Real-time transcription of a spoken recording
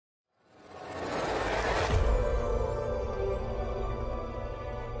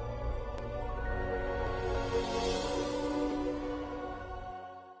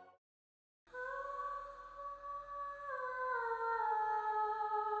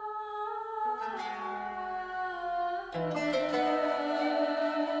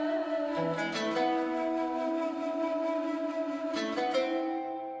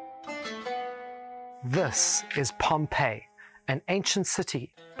This is Pompeii, an ancient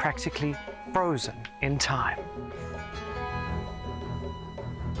city practically frozen in time.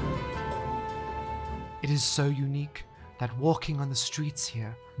 It is so unique that walking on the streets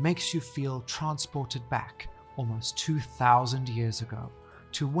here makes you feel transported back almost 2,000 years ago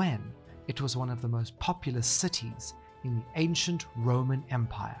to when it was one of the most populous cities in the ancient Roman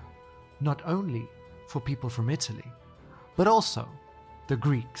Empire, not only for people from Italy, but also the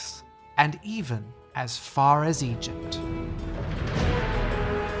Greeks, and even as far as Egypt.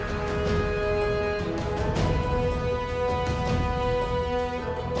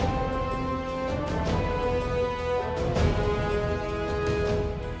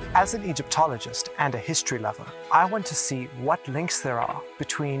 As an Egyptologist and a history lover, I want to see what links there are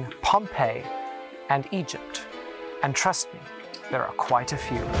between Pompeii and Egypt. And trust me, there are quite a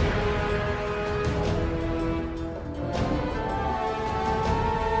few.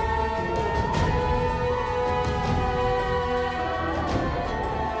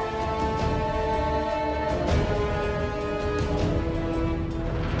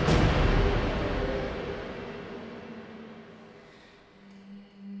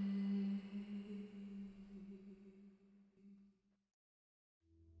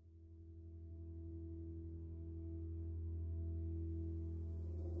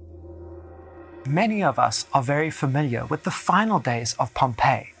 Many of us are very familiar with the final days of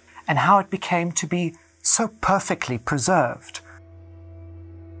Pompeii and how it became to be so perfectly preserved.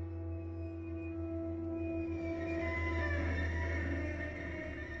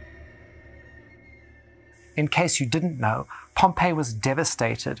 In case you didn't know, Pompeii was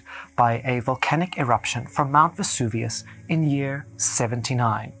devastated by a volcanic eruption from Mount Vesuvius in year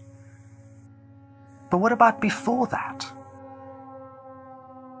 79. But what about before that?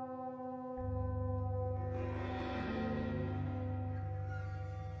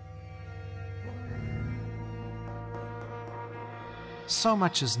 So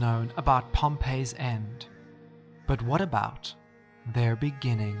much is known about Pompeii's end, but what about their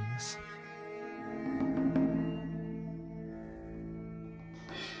beginnings?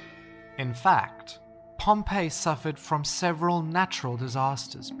 In fact, Pompeii suffered from several natural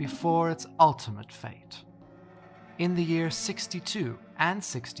disasters before its ultimate fate. In the year 62 and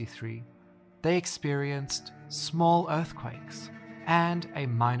 63, they experienced small earthquakes and a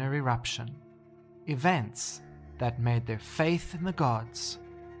minor eruption, events that made their faith in the gods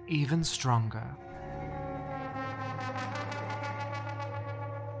even stronger.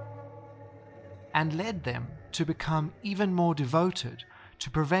 And led them to become even more devoted to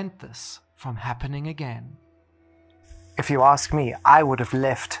prevent this from happening again. If you ask me, I would have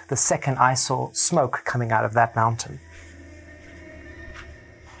left the second I saw smoke coming out of that mountain.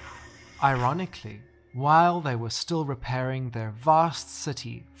 Ironically, while they were still repairing their vast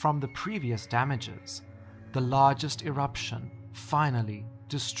city from the previous damages, the largest eruption finally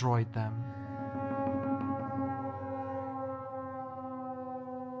destroyed them.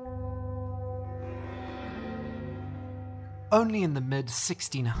 Only in the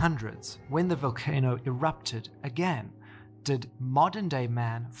mid-1600s, when the volcano erupted again, did modern-day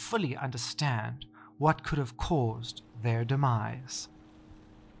man fully understand what could have caused their demise.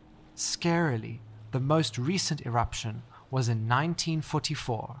 Scarily, the most recent eruption was in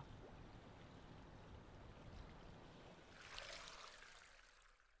 1944.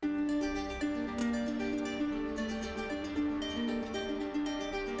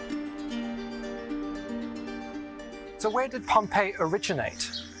 So where did Pompeii originate?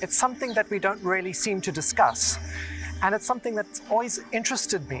 It's something that we don't really seem to discuss. And it's something that's always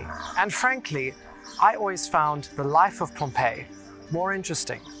interested me. And frankly, I always found the life of Pompeii more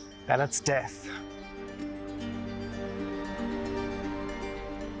interesting than its death.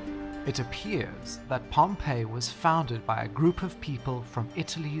 It appears that Pompeii was founded by a group of people from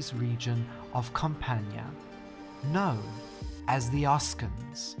Italy's region of Campania, known as the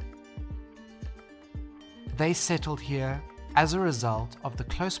Oscans. They settled here as a result of the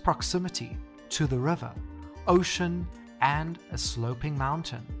close proximity to the river, ocean, and a sloping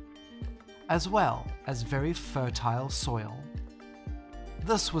mountain, as well as very fertile soil.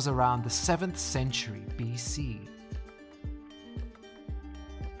 This was around the 7th century BC.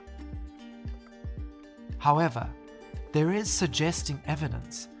 However, there is suggesting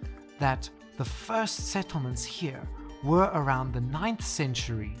evidence that the first settlements here were around the 9th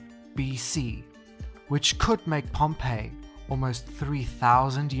century BC, which could make Pompeii almost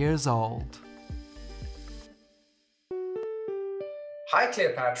 3,000 years old. Hi,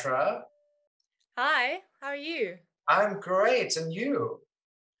 Cleopatra. Hi, how are you? I'm great, and you?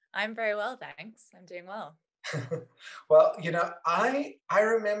 I'm very well, thanks. I'm doing well. Well, I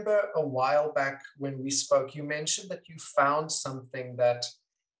remember a while back when we spoke, you mentioned that you found something that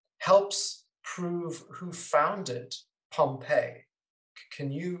helps prove who founded Pompeii.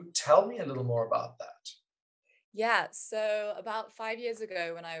 Can you tell me a little more about that? Yeah, so about 5 years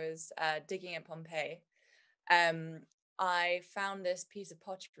ago, when I was digging at Pompeii, um, I found this piece of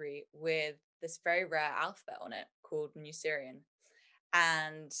pottery with this very rare alphabet on it called New Syrian.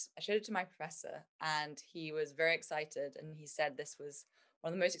 And I showed it to my professor, and he was very excited. And he said this was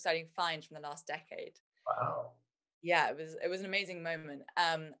one of the most exciting finds from the last decade. Wow. Yeah, it was an amazing moment.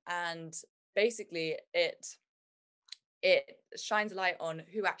 And basically, it shines a light on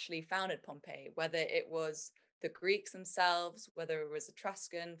who actually founded Pompeii, whether it was the Greeks themselves, whether it was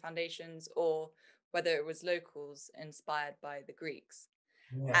Etruscan foundations, or whether it was locals inspired by the Greeks.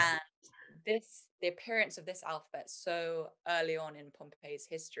 Yeah. And the appearance of this alphabet so early on in Pompeii's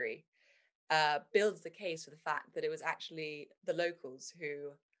history builds the case for the fact that it was actually the locals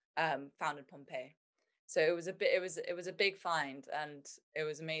who founded Pompeii. So it was a big find, and it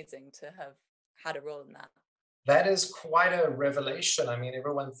was amazing to have had a role in that. That is quite a revelation. I mean,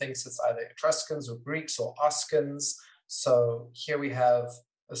 everyone thinks it's either Etruscans or Greeks or Oscans. So here we have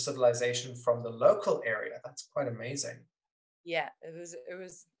a civilization from the local area. That's quite amazing. Yeah, it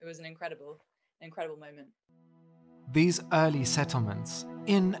was an incredible moment. These early settlements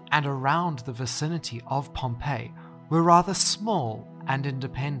in and around the vicinity of Pompeii were rather small and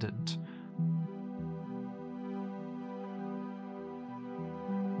independent.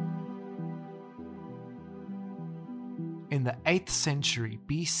 In the 8th century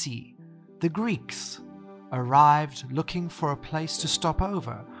BC, the Greeks arrived looking for a place to stop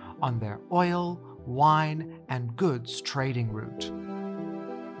over on their oil, wine, and goods trading route.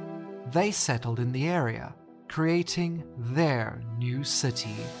 They settled in the area, creating their new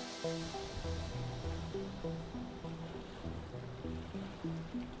city.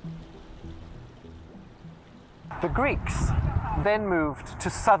 The Greeks then moved to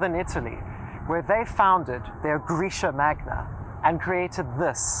southern Italy, where they founded their Graecia Magna and created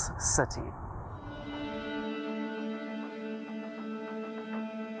this city.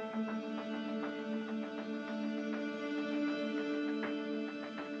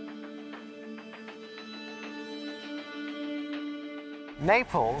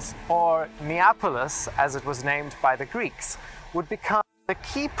 Naples, or Neapolis as it was named by the Greeks, would become the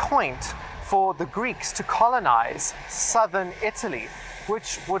key point for the Greeks to colonize southern Italy,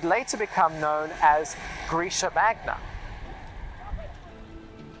 which would later become known as Graecia Magna.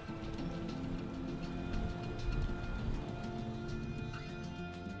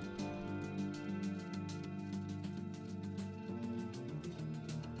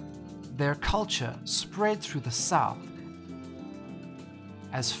 Their culture spread through the south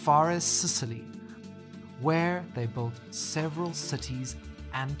as far as Sicily, where they built several cities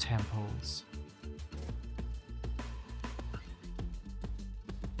and temples.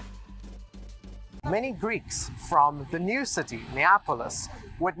 Many Greeks from the new city, Neapolis,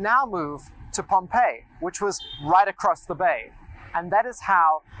 would now move to Pompeii, which was right across the bay. And that is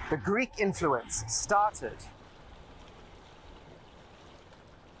how the Greek influence started.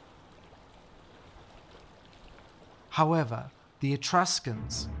 However, the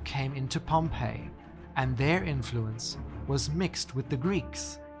Etruscans came into Pompeii, and their influence was mixed with the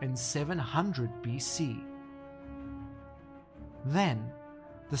Greeks in 700 BC. Then,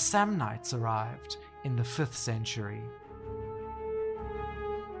 the Samnites arrived in the 5th century.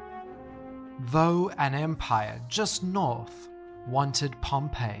 Though an empire just north wanted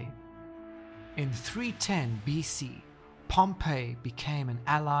Pompeii, in 310 BC, Pompeii became an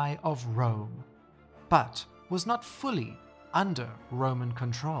ally of Rome, but was not fully under Roman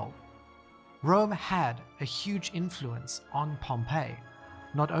control. Rome had a huge influence on Pompeii,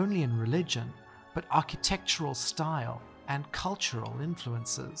 not only in religion, but architectural style and cultural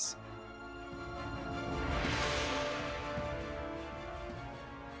influences.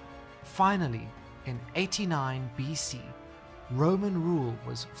 Finally, in 89 BC, Roman rule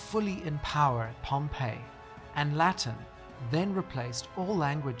was fully in power at Pompeii, and Latin then replaced all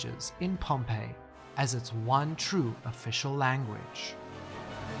languages in Pompeii as its one true official language.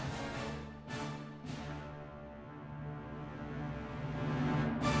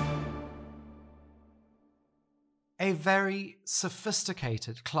 A very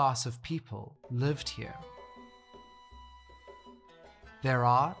sophisticated class of people lived here. Their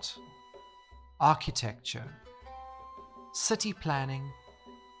art, architecture, city planning,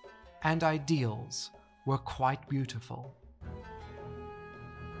 and ideals were quite beautiful.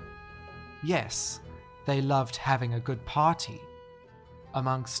 Yes, they loved having a good party,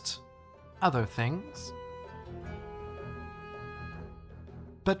 amongst other things.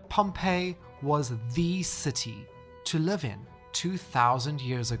 But Pompeii was the city to live in 2,000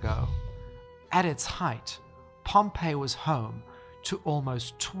 years ago. At its height, Pompeii was home to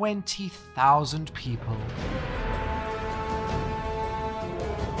almost 20,000 people.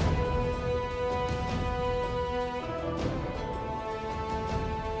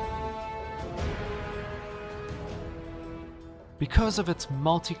 Because of its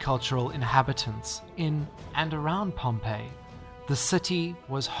multicultural inhabitants in and around Pompeii, the city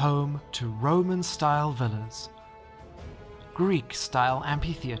was home to Roman-style villas, Greek-style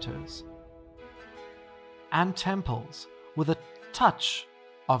amphitheaters, and temples with a touch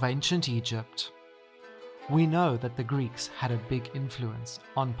of ancient Egypt. We know that the Greeks had a big influence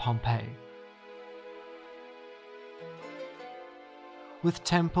on Pompeii, with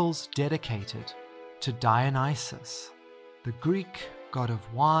temples dedicated to Dionysus, the Greek god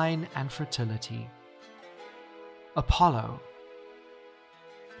of wine and fertility, Apollo,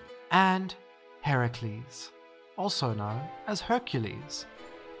 and Heracles, also known as Hercules.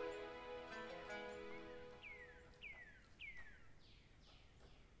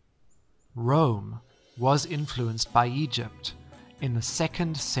 Rome was influenced by Egypt in the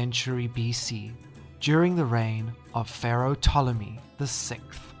 2nd century BC during the reign of Pharaoh Ptolemy VI,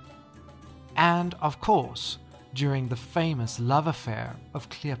 and of course during the famous love affair of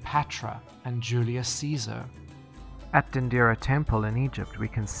Cleopatra and Julius Caesar. At Dendera Temple in Egypt we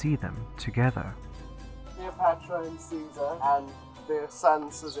can see them together. Cleopatra and Caesar and their son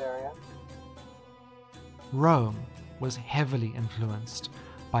Caesarion. Rome was heavily influenced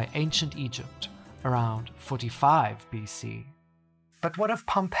by ancient Egypt around 45 BC. But what of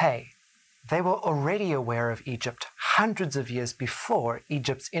Pompeii? They were already aware of Egypt hundreds of years before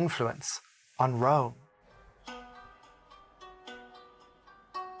Egypt's influence on Rome.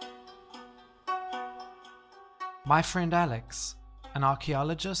 My friend Alex, an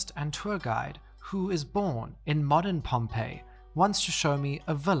archaeologist and tour guide who is born in modern Pompeii, wants to show me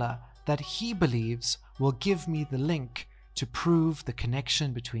a villa that he believes will give me the link to prove the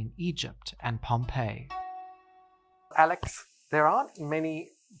connection between Egypt and Pompeii. Alex, there aren't many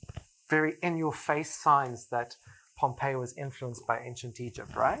very in-your-face signs that Pompeii was influenced by ancient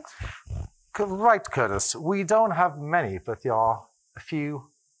Egypt, right? Right, Curtis. We don't have many, but there are a few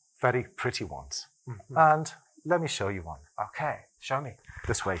very pretty ones. Mm-hmm. And let me show you one. Okay, show me.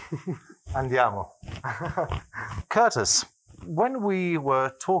 This way. Andiamo. Curtis, when we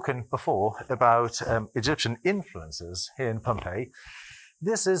were talking before about Egyptian influences here in Pompeii,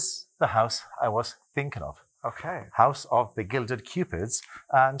 this is the house I was thinking of. Okay. House of the Gilded Cupids,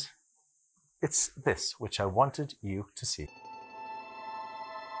 and it's this which I wanted you to see.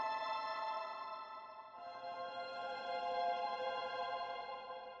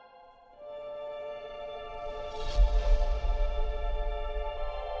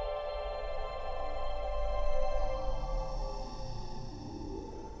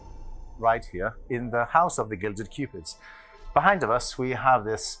 Right here in the House of the Gilded Cupids. Behind of us we have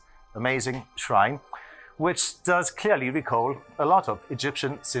this amazing shrine which does clearly recall a lot of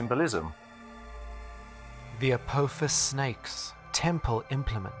Egyptian symbolism. The Apophis snakes, temple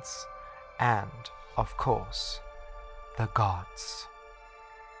implements, and, of course, the gods.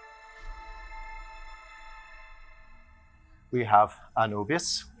 We have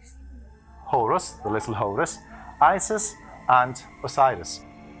Anubis, Horus, the little Horus, Isis, and Osiris.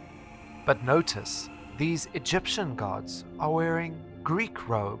 But notice, these Egyptian gods are wearing Greek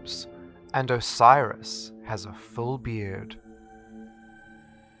robes, and Osiris has a full beard.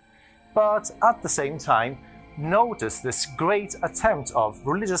 But at the same time, notice this great attempt of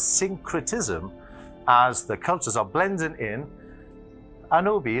religious syncretism as the cultures are blending in.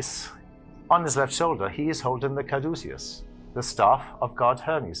 Anubis, on his left shoulder, he is holding the caduceus, the staff of god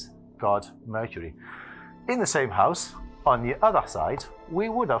Hermes, god Mercury. In the same house, on the other side, we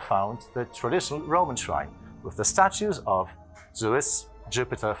would have found the traditional Roman shrine with the statues of Zeus,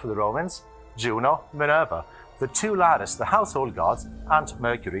 Jupiter for the Romans, Juno, Minerva, the two ladders, the household gods, and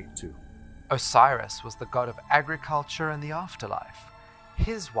Mercury too. Osiris was the god of agriculture and the afterlife.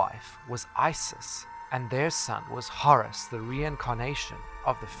 His wife was Isis, and their son was Horus, the reincarnation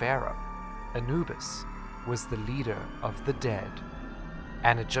of the pharaoh. Anubis was the leader of the dead.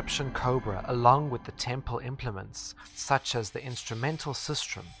 An Egyptian cobra, along with the temple implements, such as the instrumental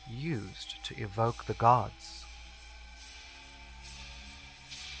sistrum used to evoke the gods.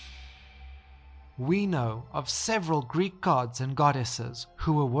 We know of several Greek gods and goddesses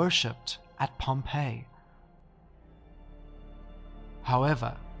who were worshipped at Pompeii.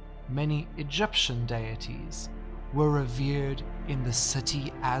 However, many Egyptian deities were revered in the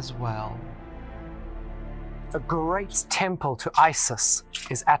city as well. The great temple to Isis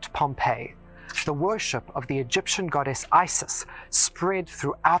is at Pompeii. The worship of the Egyptian goddess Isis spread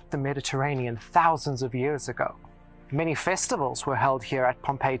throughout the Mediterranean thousands of years ago. Many festivals were held here at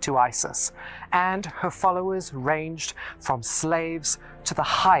Pompeii to Isis, and her followers ranged from slaves to the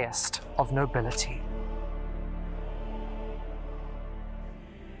highest of nobility.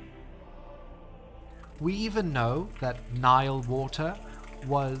 We even know that Nile water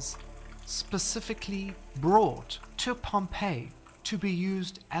was specifically brought to Pompeii to be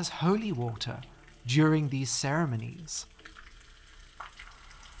used as holy water during these ceremonies.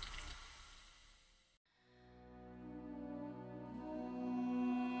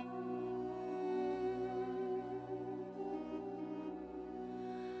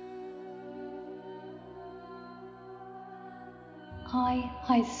 I,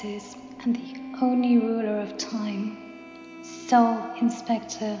 Isis, am the only ruler of time, sole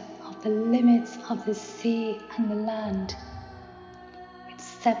inspector of the limits of the sea and the land. With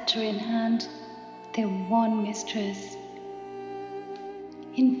scepter in hand, their one mistress.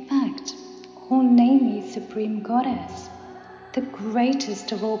 In fact, all name me Supreme Goddess, the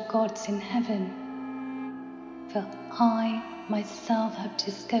greatest of all gods in heaven. For I myself have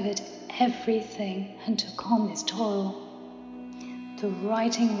discovered everything and took on this toil. The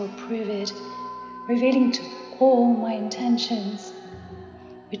writing will prove it, revealing to all my intentions,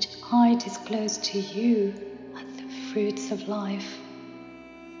 which I disclose to you as the fruits of life.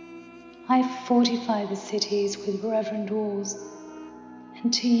 I fortify the cities with reverend walls,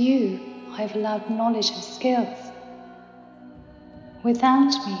 and to you I have allowed knowledge and skills.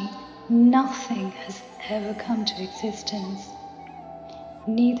 Without me, nothing has ever come to existence.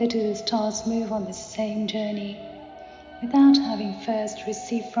 Neither do the stars move on the same journey, without having first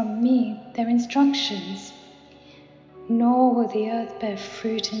received from me their instructions. Nor will the earth bear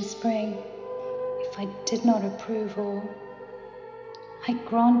fruit in spring, if I did not approve all. I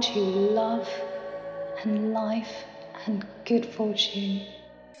grant you love and life and good fortune.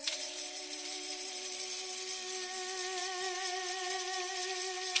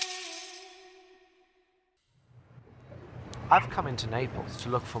 I've come into Naples to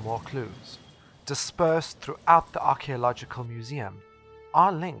look for more clues. Dispersed throughout the archaeological museum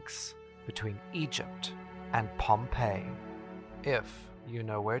are links between Egypt and Pompeii, if you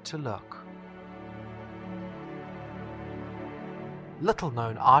know where to look.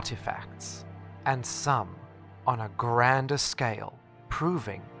 Little-known artifacts, and some on a grander scale,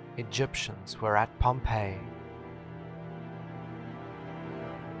 proving Egyptians were at Pompeii.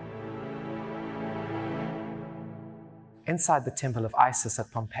 Inside the temple of Isis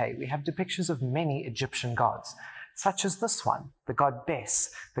at Pompeii, we have depictions of many Egyptian gods, such as this one, the god Bes,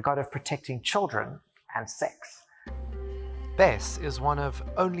 the god of protecting children and sex. Bes is one of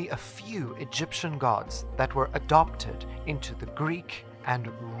only a few Egyptian gods that were adopted into the Greek and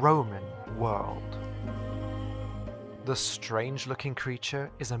Roman world. The strange-looking creature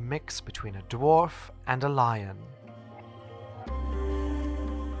is a mix between a dwarf and a lion.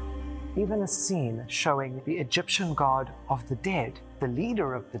 Even a scene showing the Egyptian god of the dead, the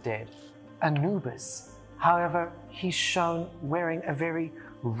leader of the dead, Anubis. However, he's shown wearing a very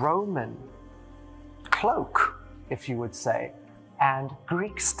Roman cloak, if you would say, and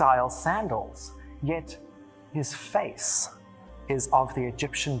Greek-style sandals, yet his face is of the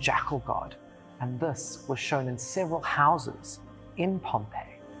Egyptian jackal god, and this was shown in several houses in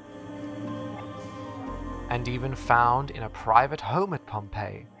Pompeii. And even found in a private home at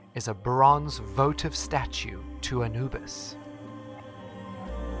Pompeii is a bronze votive statue to Anubis.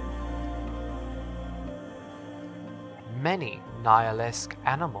 Many Nilesque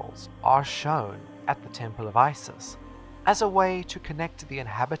animals are shown at the Temple of Isis as a way to connect the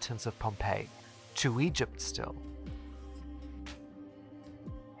inhabitants of Pompeii to Egypt still.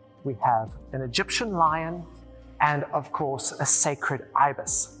 We have an Egyptian lion and, of course, a sacred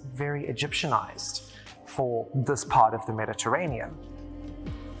ibis, very Egyptianized for this part of the Mediterranean.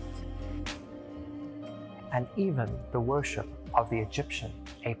 And even the worship of the Egyptian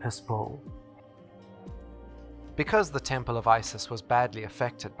Apis bull. Because the Temple of Isis was badly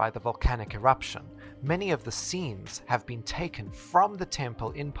affected by the volcanic eruption, many of the scenes have been taken from the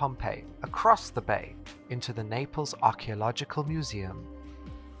temple in Pompeii across the bay into the Naples Archaeological Museum.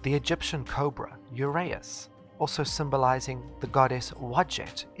 The Egyptian cobra, Uraeus, also symbolizing the goddess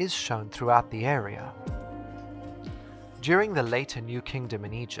Wadjet, is shown throughout the area. During the later New Kingdom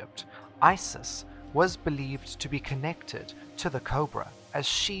in Egypt, Isis was believed to be connected to the cobra as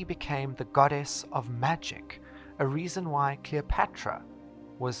she became the goddess of magic, a reason why Cleopatra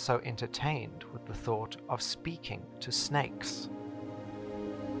was so entertained with the thought of speaking to snakes.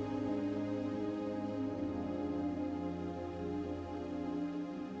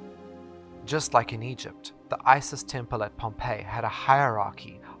 Just like in Egypt, the Isis temple at Pompeii had a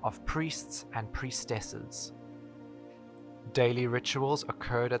hierarchy of priests and priestesses. Daily rituals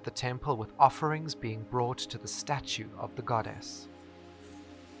occurred at the temple, with offerings being brought to the statue of the goddess.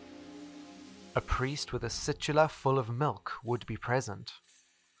 A priest with a situla full of milk would be present.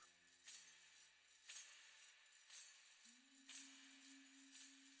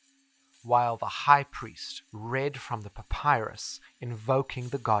 While the high priest read from the papyrus invoking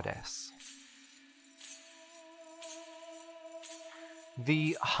the goddess.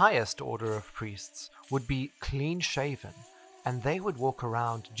 The highest order of priests would be clean-shaven, and they would walk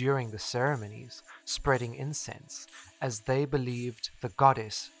around during the ceremonies spreading incense, as they believed the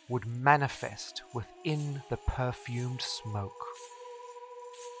goddess would manifest within the perfumed smoke.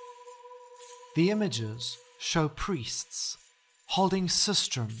 The images show priests holding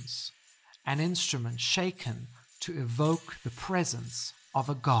sistrums, an instrument shaken to evoke the presence of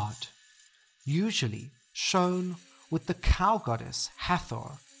a god, usually shown with the cow goddess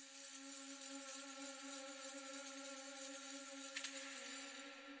Hathor.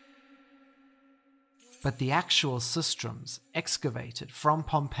 But the actual sistrums excavated from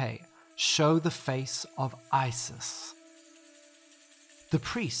Pompeii show the face of Isis. The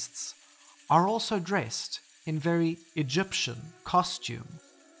priests are also dressed in very Egyptian costume.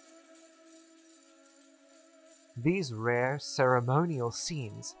 These rare ceremonial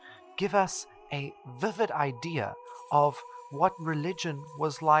scenes give us a vivid idea of what religion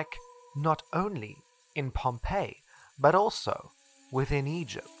was like not only in Pompeii, but also within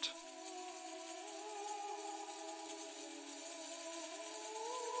Egypt.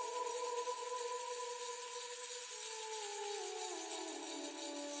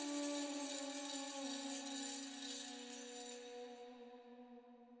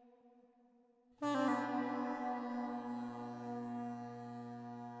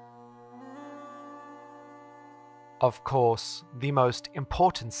 Of course, the most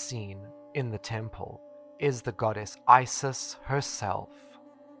important scene in the temple is the goddess Isis herself,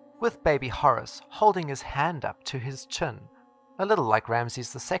 with baby Horus holding his hand up to his chin, a little like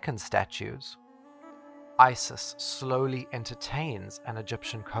Ramses II statues. Isis slowly entertains an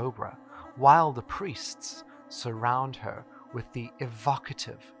Egyptian cobra, while the priests surround her with the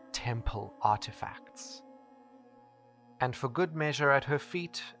evocative temple artifacts. And for good measure at her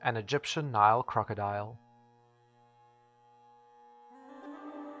feet, an Egyptian Nile crocodile.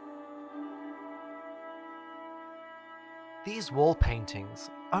 These wall paintings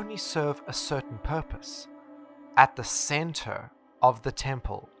only serve a certain purpose. At the center of the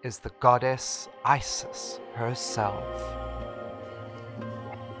temple is the goddess Isis herself.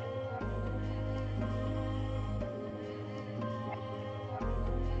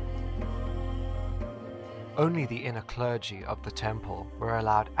 Only the inner clergy of the temple were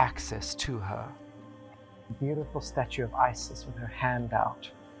allowed access to her. A beautiful statue of Isis with her hand out,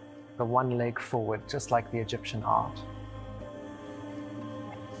 the one leg forward, just like the Egyptian art.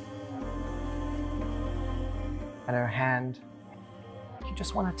 And her hand, you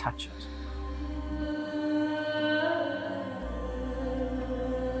just want to touch it.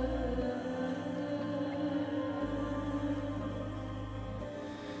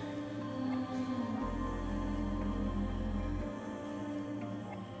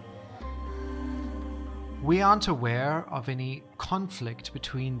 We aren't aware of any conflict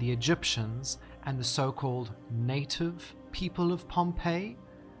between the Egyptians and the so-called native people of Pompeii.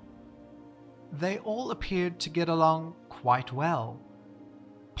 They all appeared to get along quite well.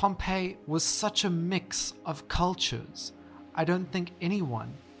 Pompeii was such a mix of cultures, I don't think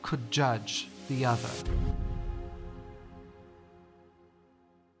anyone could judge the other.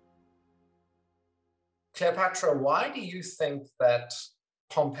 Cleopatra, why do you think that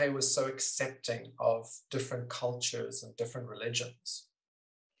Pompeii was so accepting of different cultures and different religions?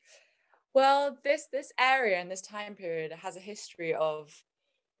 Well, this area and this time period has a history of,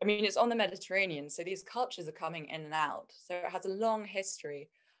 I mean, it's on the Mediterranean, so these cultures are coming in and out. So it has a long history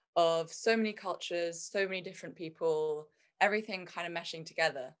of so many cultures, so many different people, everything kind of meshing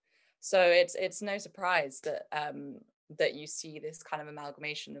together. So it's no surprise that that you see this kind of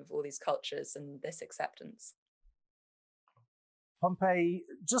amalgamation of all these cultures and this acceptance. Pompeii,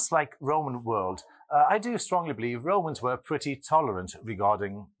 just like Roman world, I do strongly believe Romans were pretty tolerant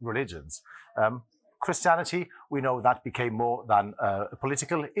regarding religions. Christianity, we know that became more than a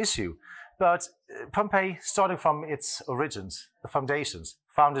political issue. But Pompeii, starting from its origins, the foundations,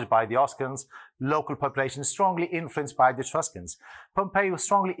 founded by the Oscans, local population strongly influenced by the Etruscans. Pompeii was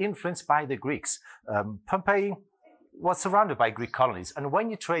strongly influenced by the Greeks. Pompeii was surrounded by Greek colonies, and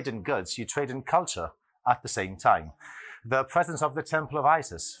when you trade in goods, you trade in culture at the same time. The presence of the Temple of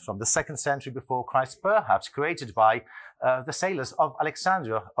Isis from the 2nd century before Christ, perhaps created by the sailors of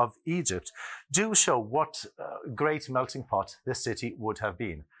Alexandria of Egypt, do show what great melting pot this city would have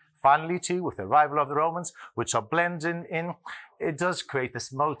been. Finally, too, with the arrival of the Romans, which are blending in, it does create this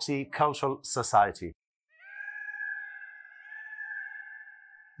multicultural society.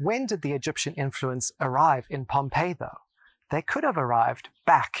 When did the Egyptian influence arrive in Pompeii, though? They could have arrived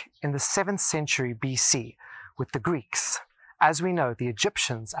back in the 7th century BC with the Greeks. As we know, the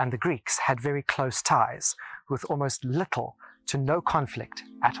Egyptians and the Greeks had very close ties, with almost little to no conflict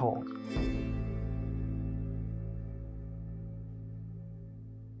at all.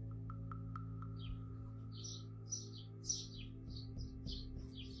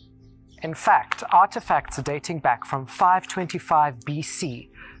 In fact, artifacts dating back from 525 BC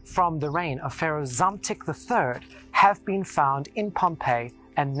from the reign of Pharaoh Psamtik III have been found in Pompeii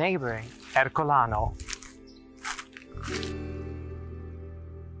and neighboring Ercolano.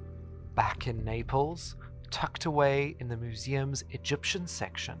 Back in Naples, tucked away in the museum's Egyptian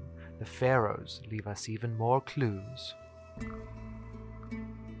section, the pharaohs leave us even more clues.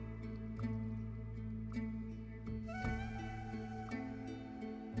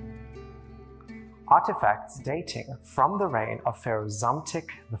 Artifacts dating from the reign of Pharaoh Psamtik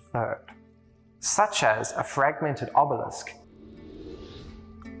III, such as a fragmented obelisk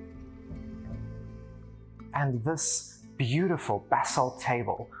and this beautiful basalt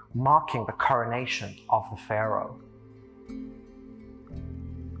table marking the coronation of the pharaoh.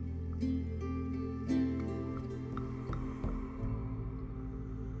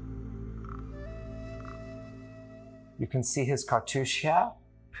 You can see his cartouche here,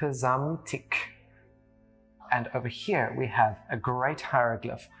 Psamtik. And over here we have a great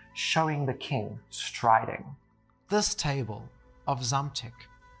hieroglyph showing the king striding. This table of Psamtik,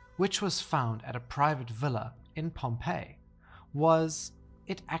 which was found at a private villa in Pompeii, was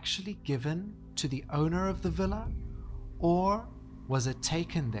it actually given to the owner of the villa, or was it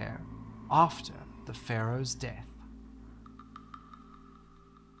taken there after the pharaoh's death?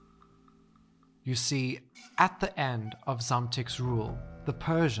 You see, at the end of Psamtik's rule, the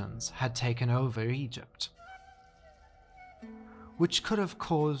Persians had taken over Egypt, which could have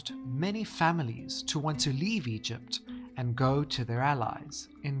caused many families to want to leave Egypt and go to their allies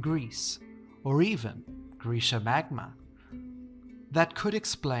in Greece, or even Grecia Magna. That could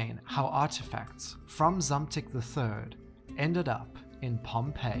explain how artifacts from Psamtik III ended up in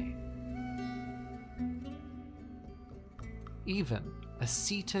Pompeii. Even a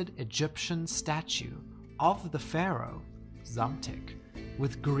seated Egyptian statue of the pharaoh, Psamtik,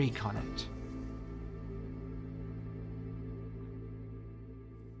 with Greek on it.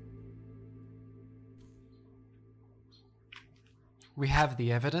 We have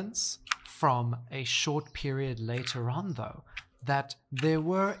the evidence from a short period later on, though, that there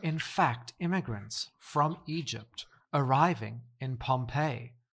were in fact immigrants from Egypt arriving in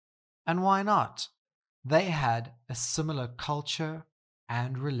Pompeii. And why not? They had a similar culture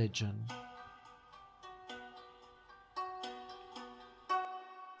and religion.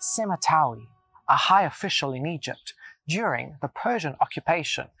 Sematawi, a high official in Egypt during the Persian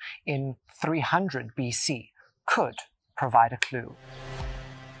occupation in 300 BC, could provide a clue.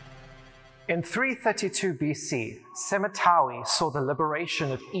 In 332 BC, Sematawi saw the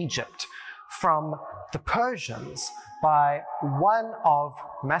liberation of Egypt from the Persians by one of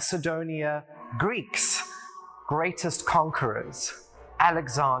Macedonia, Greece's greatest conquerors,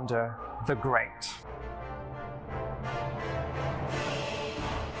 Alexander the Great.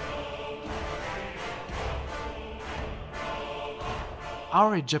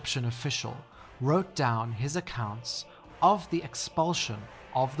 Our Egyptian official wrote down his accounts of the expulsion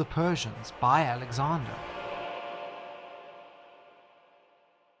of the Persians by Alexander.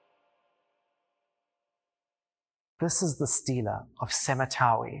 This is the stela of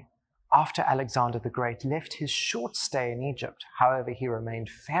Sematawi. After Alexander the Great left his short stay in Egypt, however, he remained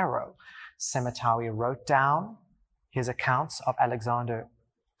pharaoh. Sematawi wrote down his accounts of Alexander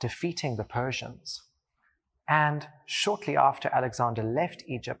defeating the Persians. And shortly after Alexander left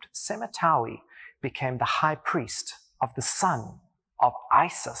Egypt, Sematawi became the high priest of the son of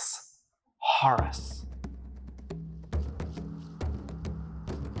Isis, Horus.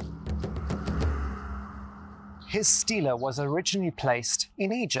 his stela was originally placed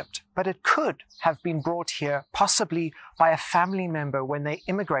in Egypt, but it could have been brought here possibly by a family member when they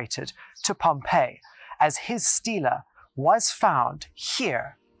immigrated to Pompeii, as his stela was found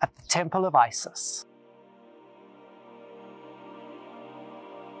here at the Temple of Isis.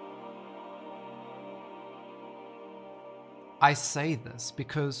 I say this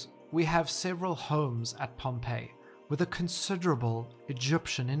because we have several homes at Pompeii with a considerable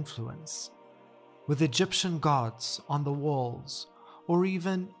Egyptian influence, with Egyptian gods on the walls, or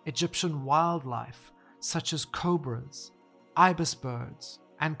even Egyptian wildlife such as cobras, ibis birds,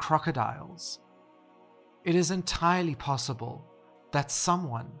 and crocodiles. It is entirely possible that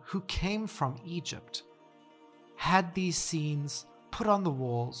someone who came from Egypt had these scenes put on the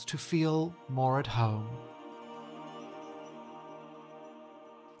walls to feel more at home.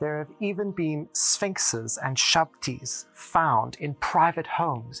 There have even been sphinxes and shabtis found in private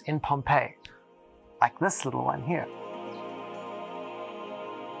homes in Pompeii, like this little one here.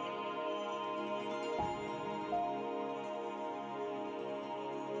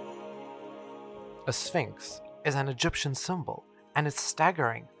 A sphinx is an Egyptian symbol, and it's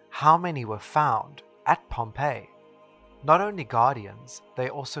staggering how many were found at Pompeii. Not only guardians, they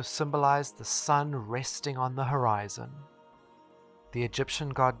also symbolize the sun resting on the horizon. The Egyptian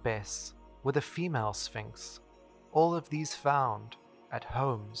god Bes with a female sphinx, all of these found at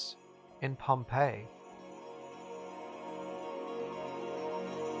homes in Pompeii.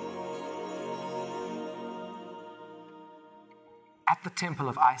 At the Temple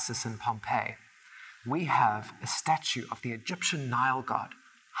of Isis in Pompeii, we have a statue of the Egyptian Nile god,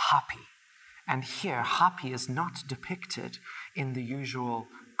 Hapi. And here, Hapi is not depicted in the usual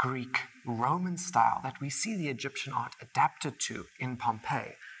Greek Roman style that we see the Egyptian art adapted to in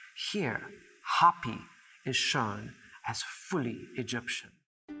Pompeii. Here, Hapi is shown as fully Egyptian.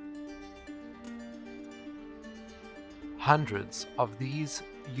 Hundreds of these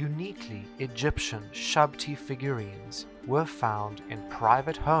uniquely Egyptian shabti figurines were found in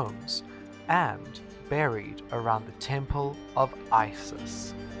private homes and buried around the Temple of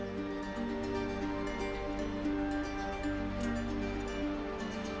Isis.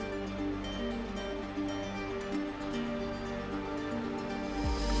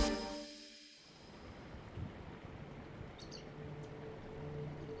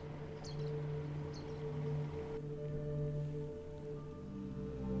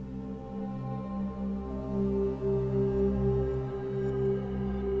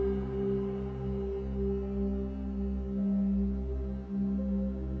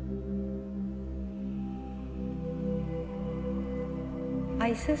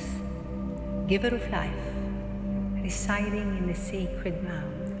 Isis, giver of life, residing in the sacred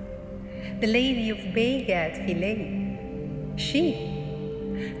mound, the lady of Begat Philae, she,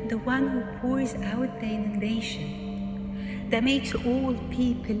 the one who pours out the inundation that makes all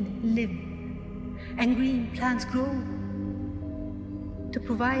people live and green plants grow, to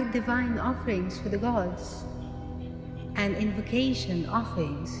provide divine offerings for the gods and invocation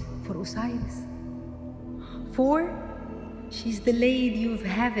offerings for Osiris. For she's the lady of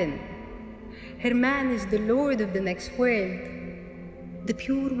heaven. Her man is the lord of the next world, the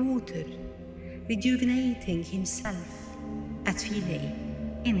pure water, rejuvenating himself at Philae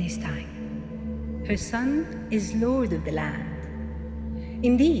in his time. Her son is lord of the land.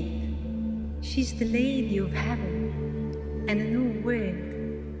 Indeed, she's the lady of heaven and a new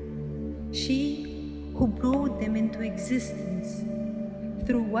world. She who brought them into existence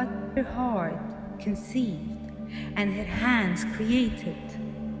through what her heart conceived and her hands created.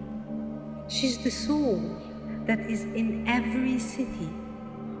 She's the soul that is in every city,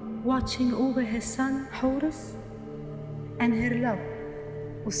 watching over her son Horus and her love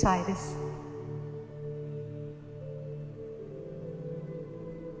Osiris.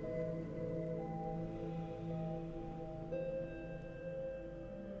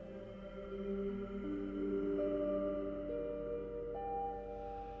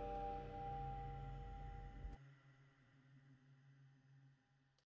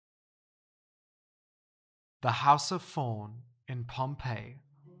 The House of Fawn in Pompeii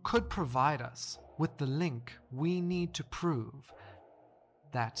could provide us with the link we need to prove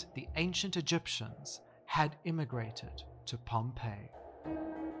that the ancient Egyptians had immigrated to Pompeii.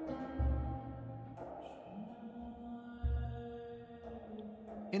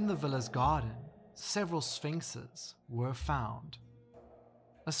 In the villa's garden, several sphinxes were found.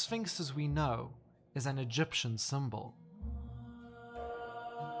 A sphinx, as we know, is an Egyptian symbol.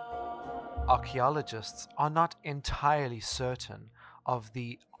 Archaeologists are not entirely certain of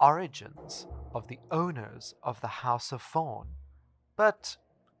the origins of the owners of the House of Fawn, but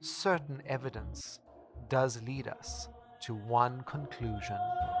certain evidence does lead us to one conclusion.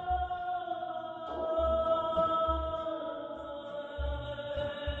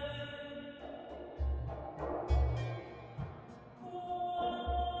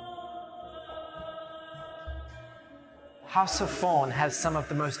 House of Fawn has some of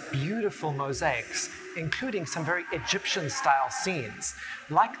the most beautiful mosaics, including some very Egyptian-style scenes,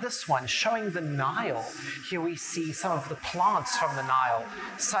 like this one showing the Nile. Here we see some of the plants from the Nile,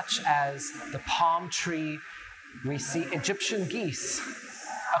 such as the palm tree. We see Egyptian geese,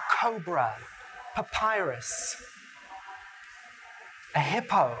 a cobra, papyrus, a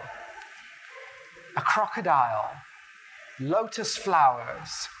hippo, a crocodile, lotus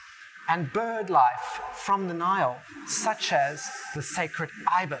flowers, and bird life from the Nile, such as the sacred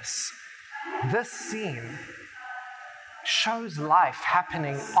ibis. This scene shows life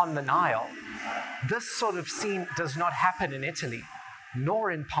happening on the Nile. This sort of scene does not happen in Italy,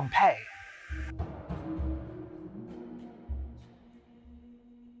 nor in Pompeii.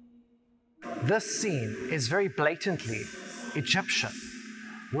 This scene is very blatantly Egyptian.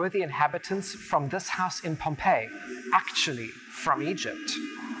 Were the inhabitants from this house in Pompeii actually from Egypt?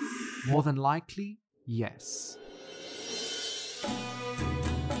 More than likely, yes.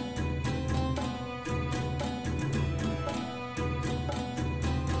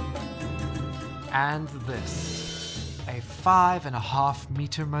 And this, a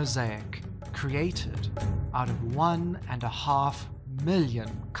 5.5-meter mosaic created out of 1.5 million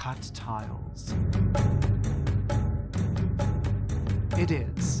cut tiles. It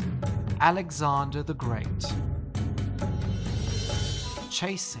is Alexander the Great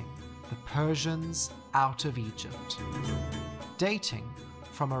chasing the Persians out of Egypt, dating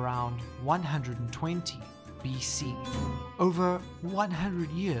from around 120 BC, over 100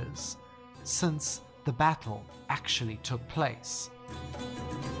 years since the battle actually took place.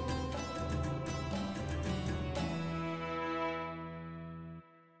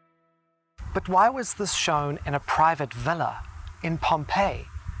 But why was this shown in a private villa in Pompeii?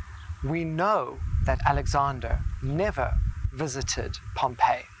 We know that Alexander never visited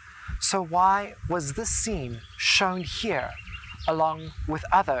Pompeii. So why was this scene shown here along with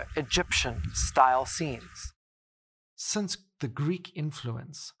other Egyptian-style scenes? Since the Greek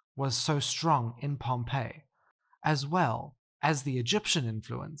influence was so strong in Pompeii, as well as the Egyptian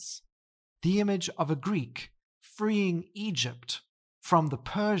influence, the image of a Greek freeing Egypt from the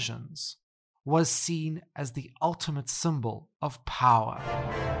Persians was seen as the ultimate symbol of power.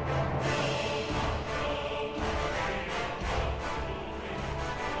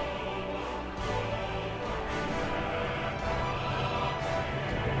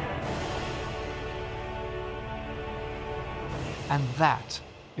 And that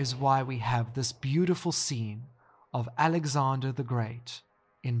is why we have this beautiful scene of Alexander the Great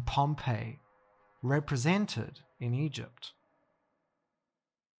in Pompeii, represented in Egypt.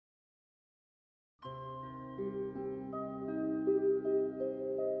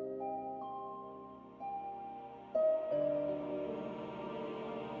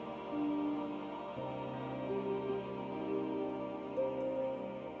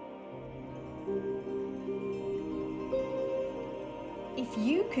 If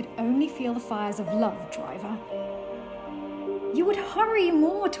you could only feel the fires of love, driver, you would hurry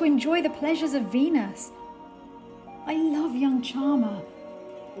more to enjoy the pleasures of Venus. I love young charmer.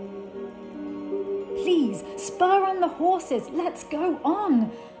 Please, spur on the horses. Let's go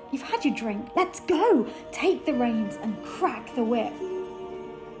on. You've had your drink. Let's go. Take the reins and crack the whip.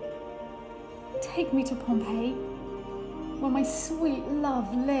 Take me to Pompeii, where my sweet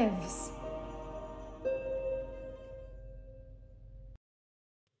love lives.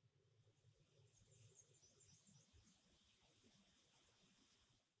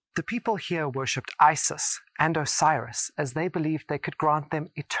 The people here worshipped Isis and Osiris as they believed they could grant them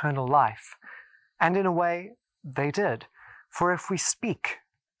eternal life. And in a way, they did. For if we speak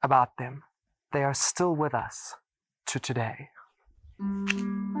about them, they are still with us to today.